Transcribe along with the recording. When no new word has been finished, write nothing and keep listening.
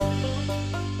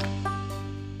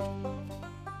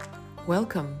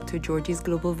Welcome to Georgie's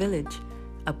Global Village,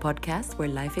 a podcast where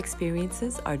life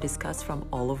experiences are discussed from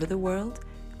all over the world,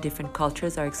 different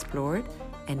cultures are explored,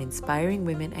 and inspiring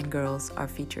women and girls are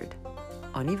featured.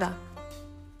 On y va!